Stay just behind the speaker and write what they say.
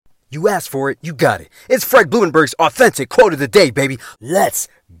You asked for it, you got it. It's Fred Blumenberg's authentic quote of the day, baby. Let's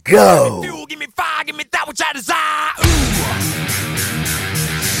go. Give me fuel, give me fire, give me that which I desire. Ooh.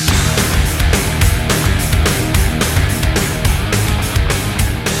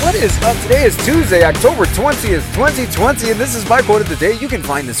 What is up? Today is Tuesday, October 20th, 2020, and this is my quote of the day. You can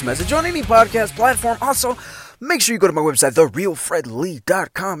find this message on any podcast platform. Also, make sure you go to my website,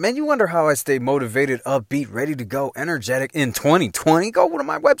 therealfredlee.com. Man, you wonder how I stay motivated, upbeat, ready to go, energetic in 2020? Go to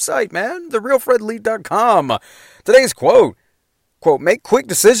my website, man, therealfredlee.com. Today's quote, make quick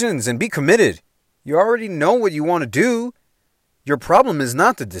decisions and be committed. You already know what you want to do. Your problem is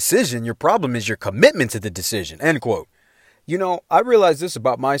not the decision. Your problem is your commitment to the decision, end quote. You know, I realized this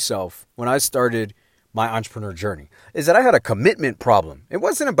about myself when I started my entrepreneur journey, is that I had a commitment problem. It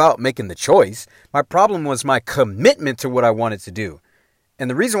wasn't about making the choice. My problem was my commitment to what I wanted to do. And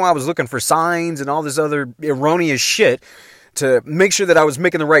the reason why I was looking for signs and all this other erroneous shit to make sure that I was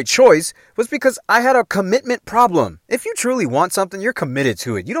making the right choice was because I had a commitment problem. If you truly want something, you're committed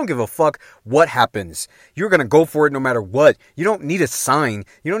to it. You don't give a fuck what happens. You're going to go for it no matter what. You don't need a sign.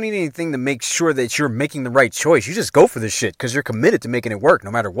 You don't need anything to make sure that you're making the right choice. You just go for this shit because you're committed to making it work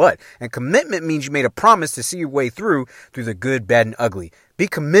no matter what. And commitment means you made a promise to see your way through the good, bad, and ugly. Be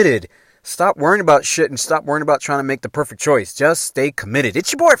committed. Stop worrying about shit and stop worrying about trying to make the perfect choice. Just stay committed.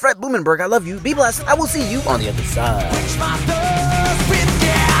 It's your boy, Fred Blumenberg. I love you. Be blessed. I will see you on the other side. Quench my thirst with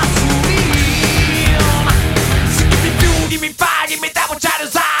gasoline. So give me fuel, give me fire, give me that which I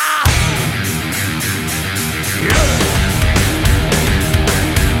desire.